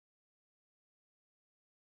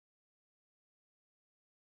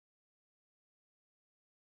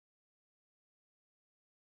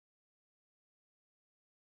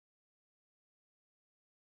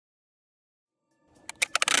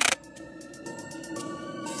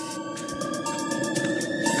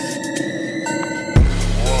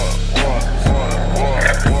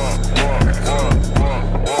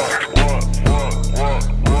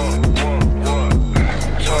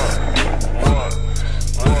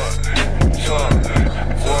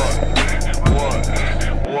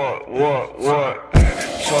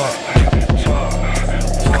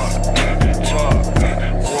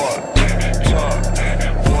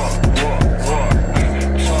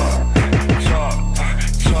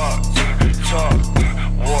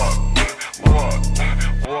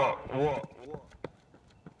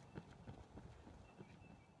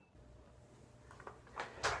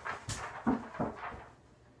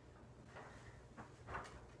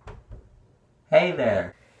Hey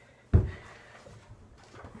there!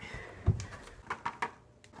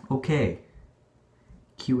 Okay,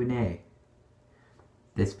 Q&A.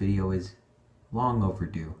 This video is long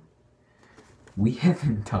overdue. We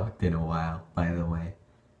haven't talked in a while, by the way.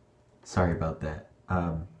 Sorry about that.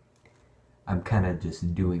 I'm kind of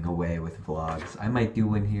just doing away with vlogs. I might do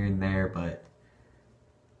one here and there, but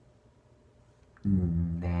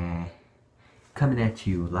nah. Coming at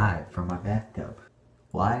you live from my bathtub.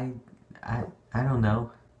 Why? I don't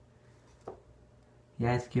know. You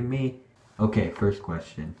asking me? Okay, first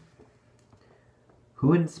question.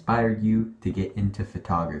 Who inspired you to get into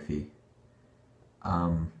photography?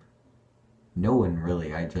 No one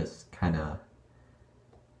really. I just kind of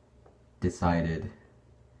decided,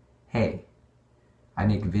 hey, I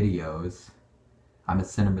make videos. I'm a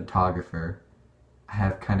cinematographer. I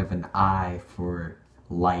have kind of an eye for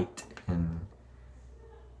light and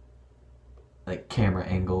like camera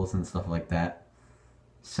angles and stuff like that.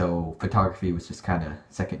 So photography was just kind of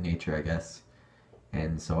second nature, I guess.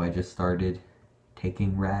 And so I just started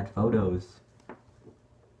taking rad photos.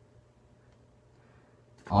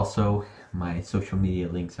 Also, my social media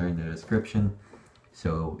links are in the description.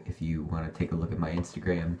 So if you want to take a look at my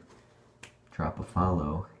Instagram, drop a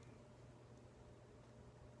follow.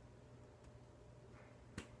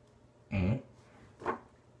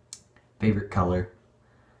 Favorite color?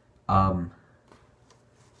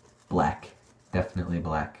 Black. Definitely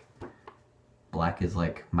black. Black is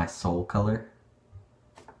like my soul color.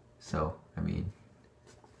 So, I mean,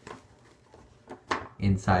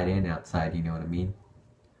 inside and outside, you know what I mean?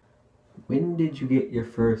 When did you get your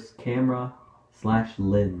first camera /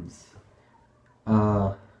 lens?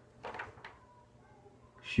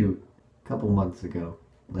 Shoot, a couple months ago.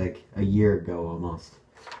 Like a year ago almost.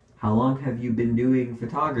 How long have you been doing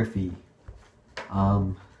photography?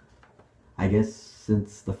 I guess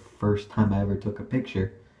since the first time I ever took a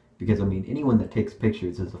picture, because I mean anyone that takes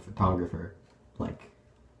pictures is a photographer. Like,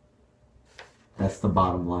 that's the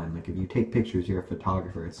bottom line. Like, if you take pictures, you're a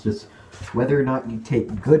photographer. It's just whether or not you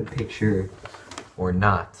take good picture or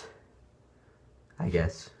not, I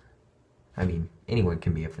guess. I mean, anyone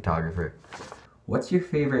can be a photographer. What's your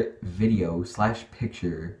favorite video /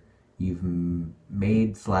 picture you've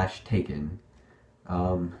made / taken?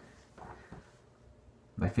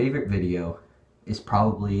 My favorite video is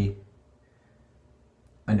probably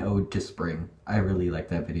an ode to spring. I really like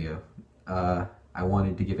that video. I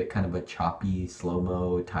wanted to give it kind of a choppy,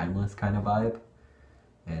 slow-mo, timeless kind of vibe.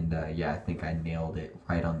 And yeah, I think I nailed it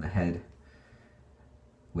right on the head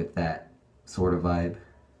with that sort of vibe.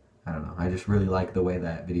 I don't know, I just really like the way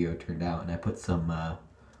that video turned out, and I put some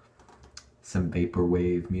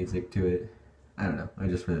vaporwave music to it. I don't know, I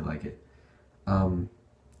just really like it.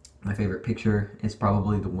 My favorite picture is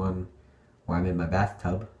probably the one where I'm in my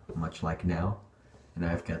bathtub, much like now, and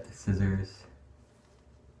I've got the scissors,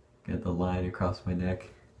 got the line across my neck.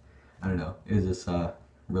 I don't know, it was just a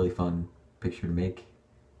really fun picture to make.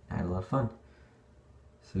 I had a lot of fun.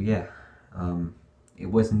 So yeah, it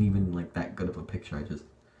wasn't even like that good of a picture, I just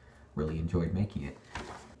really enjoyed making it.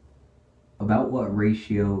 About what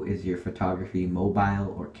ratio is your photography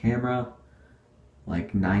mobile or camera?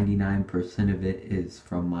 Like 99% of it is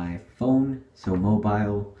from my phone, so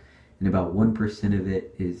mobile, and about 1% of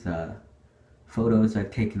it is photos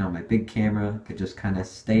I've taken on my big camera that just kind of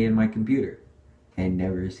stay in my computer and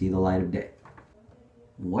never see the light of day.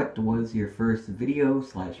 What was your first video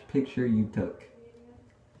 / picture you took?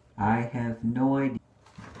 I have no idea.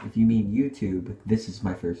 If you mean YouTube, this is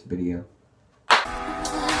my first video.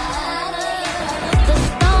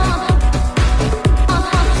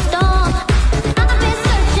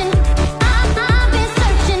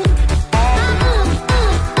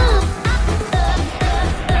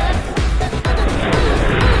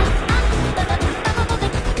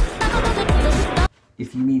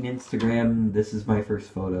 If you mean Instagram, this is my first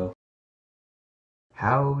photo.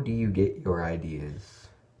 How do you get your ideas?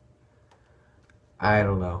 I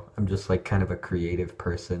don't know. I'm just like kind of a creative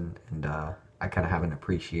person, and I kind of have an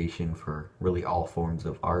appreciation for really all forms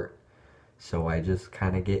of art. So I just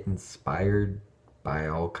kind of get inspired by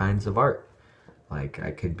all kinds of art. Like,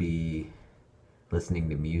 I could be listening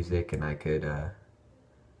to music, and I could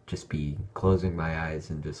just be closing my eyes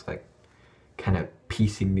and just like kind of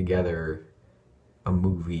piecing together a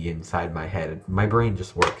movie inside my head. My brain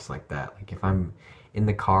just works like that. Like, if I'm in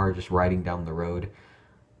the car just riding down the road,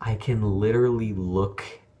 I can literally look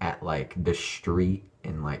at like the street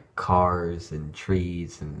and like cars and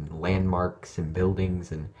trees and landmarks and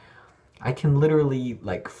buildings, and I can literally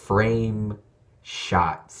like frame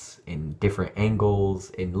shots in different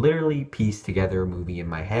angles and literally piece together a movie in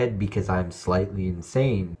my head because I'm slightly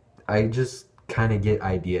insane. I just kind of get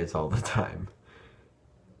ideas all the time.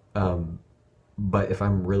 But if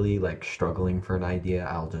I'm really like struggling for an idea,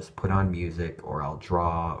 I'll just put on music, or I'll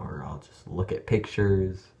draw, or I'll just look at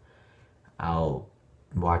pictures. I'll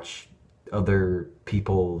watch other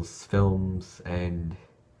people's films and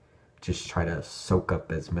just try to soak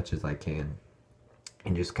up as much as I can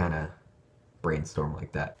and just kind of brainstorm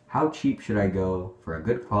like that. How cheap should I go for a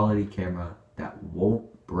good quality camera that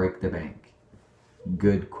won't break the bank?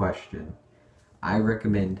 Good question. I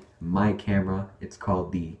recommend my camera. It's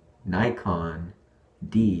called the Nikon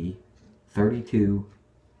D3200.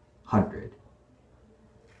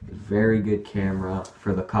 Very good camera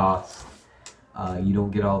for the cost. You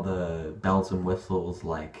don't get all the bells and whistles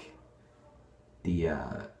like the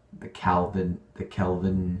Kelvin,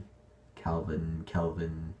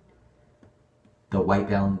 the white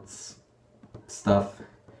balance stuff,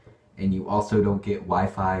 and you also don't get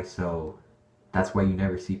Wi-Fi, so that's why you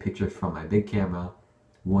never see pictures from my big camera.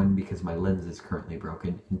 One, because my lens is currently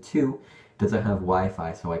broken, and two, it doesn't have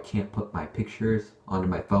Wi-Fi, so I can't put my pictures onto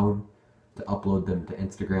my phone to upload them to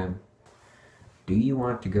Instagram. Do you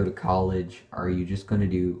want to go to college, or are you just going to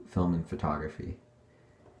do film and photography?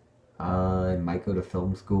 I might go to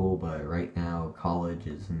film school, but right now college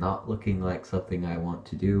is not looking like something I want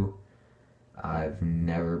to do. I've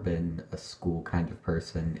never been a school kind of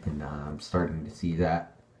person, and I'm starting to see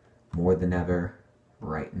that more than ever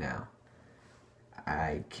right now.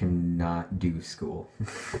 I cannot do school.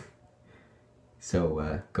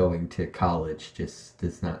 So going to college just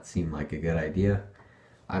does not seem like a good idea.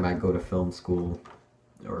 I might go to film school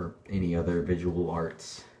or any other visual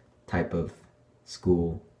arts type of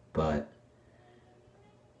school, but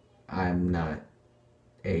I'm not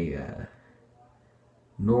a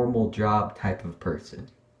normal job type of person,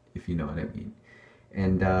 if you know what I mean.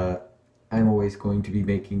 And I'm always going to be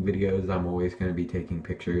making videos. I'm always going to be taking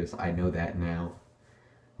pictures. I know that now.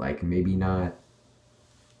 Like, maybe not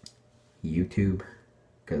YouTube,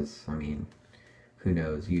 because, I mean, who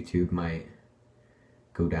knows, YouTube might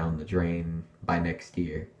go down the drain by next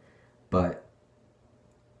year. But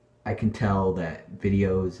I can tell that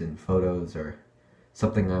videos and photos are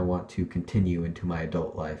something I want to continue into my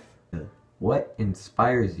adult life. What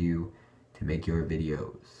inspires you to make your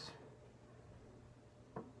videos?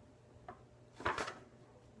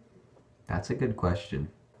 That's a good question.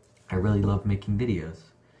 I really love making videos.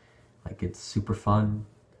 Like, it's super fun.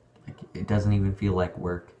 Like, it doesn't even feel like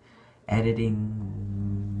work. Editing,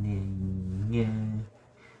 yeah.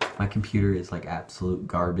 My computer is like absolute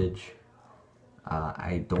garbage.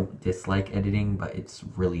 I don't dislike editing, but it's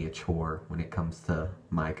really a chore when it comes to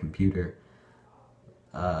my computer.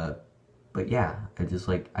 But yeah,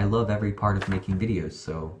 I love every part of making videos,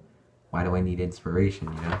 so why do I need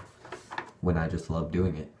inspiration, you know, when I just love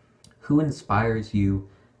doing it? Who inspires you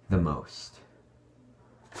the most?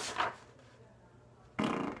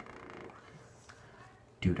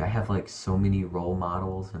 Dude, I have like so many role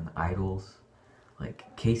models and idols.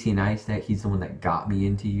 Like Casey Neistat, he's the one that got me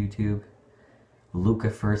into YouTube. Luca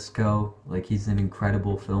Fusco, like he's an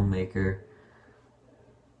incredible filmmaker.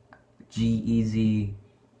 G-Eazy,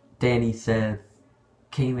 Danny Seth,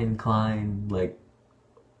 Cayman Klein, like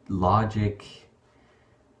Logic.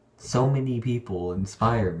 So many people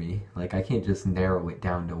inspire me. Like, I can't just narrow it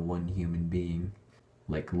down to one human being.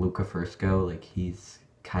 Like Luca Fusco, like he's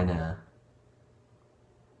kinda,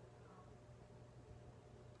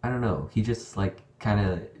 I don't know, he just like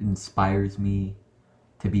kinda inspires me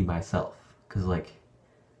to be myself. Cause like,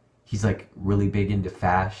 he's like really big into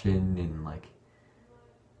fashion, and like,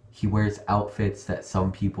 he wears outfits that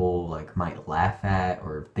some people like might laugh at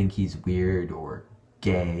or think he's weird or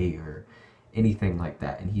gay or anything like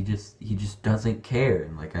that, and he just doesn't care.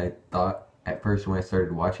 And like, I thought at first when I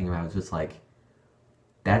started watching him, I was just like,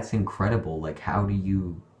 that's incredible. Like, how do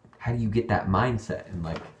you get that mindset? And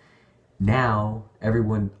like, now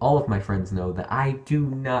all of my friends know that I do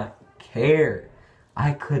not care.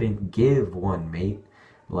 I couldn't give one, mate.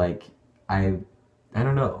 Like, I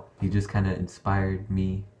don't know, he just kind of inspired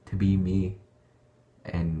me to be me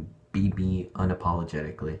and be me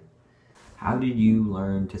unapologetically. How did you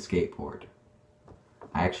learn to skateboard?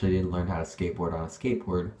 I actually didn't learn how to skateboard on a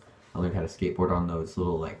skateboard. I learned how to skateboard on those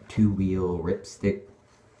little like 2-wheel ripstick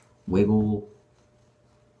wiggle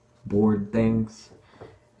board things,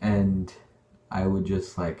 and I would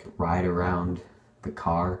just like ride around the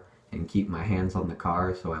car and keep my hands on the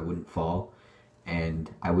car so I wouldn't fall, and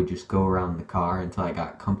I would just go around the car until I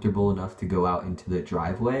got comfortable enough to go out into the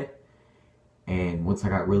driveway. And once I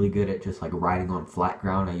got really good at just like riding on flat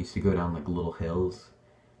ground, I used to go down like little hills,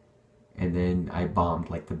 and then I bombed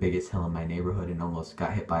like the biggest hill in my neighborhood and almost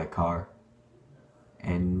got hit by a car.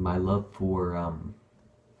 And my love for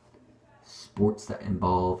sports that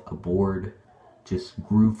involve a board just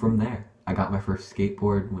grew from there. I got my first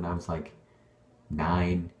skateboard when I was like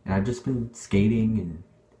 9, and I've just been skating and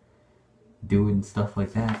doing stuff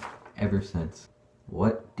like that ever since.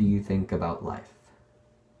 What do you think about life?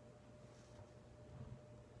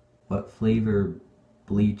 What flavor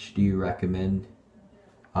bleach do you recommend?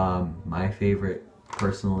 My favorite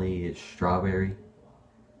personally is strawberry.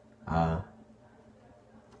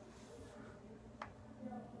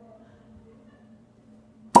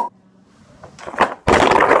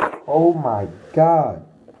 Oh my god.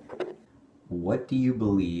 What do you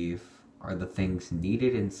believe are the things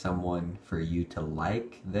needed in someone for you to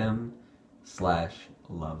like them /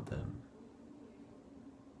 love them?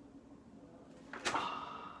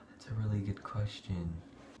 That's a really good question.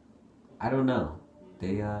 I don't know.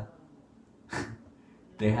 They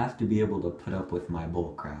they have to be able to put up with my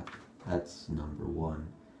bullcrap. That's number one.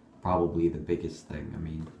 Probably the biggest thing. I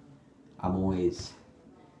mean, I'm always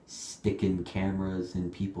sticking cameras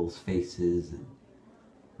in people's faces and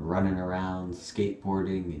running around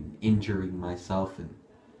skateboarding and injuring myself and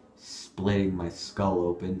splitting my skull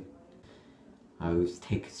open. I always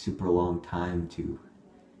take a super long time to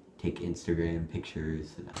take Instagram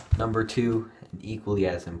pictures. Number two, and equally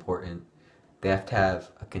as important, they have to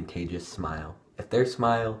have a contagious smile. If their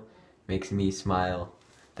smile makes me smile,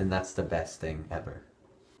 then that's the best thing ever.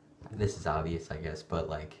 This is obvious, I guess, but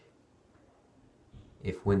like,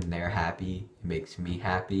 if when they're happy, it makes me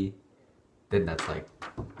happy, then that's like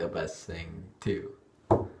the best thing too.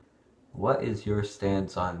 What is your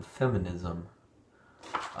stance on feminism?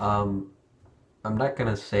 I'm not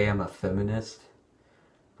gonna say I'm a feminist,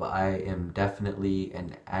 but I am definitely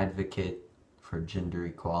an advocate for gender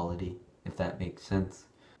equality, if that makes sense.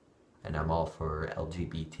 And I'm all for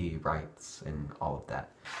LGBT rights and all of that.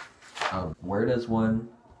 Where does one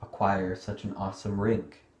acquire such an awesome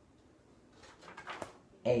ring?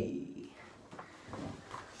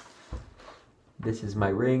 This is my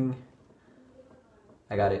ring.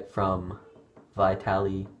 I got it from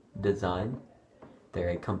Vitali Design. They're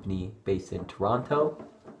a company based in Toronto,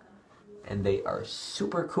 and they are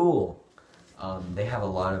super cool. They have a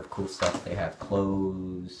lot of cool stuff. They have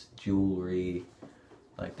clothes, jewelry,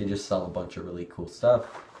 like they just sell a bunch of really cool stuff.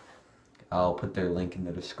 I'll put their link in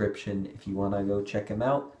the description if you want to go check them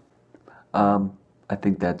out. I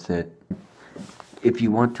think that's it. If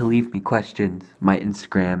you want to leave me questions, my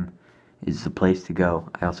Instagram is the place to go.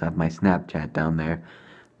 I also have my Snapchat down there,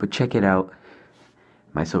 but check it out.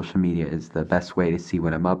 My social media is the best way to see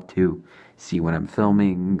what I'm up to, see when I'm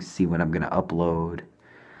filming, see when I'm gonna upload.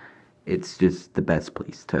 It's just the best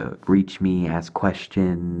place to reach me, ask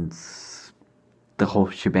questions, the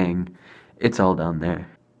whole shebang. It's all down there.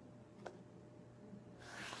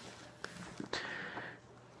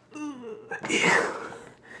 Yeah.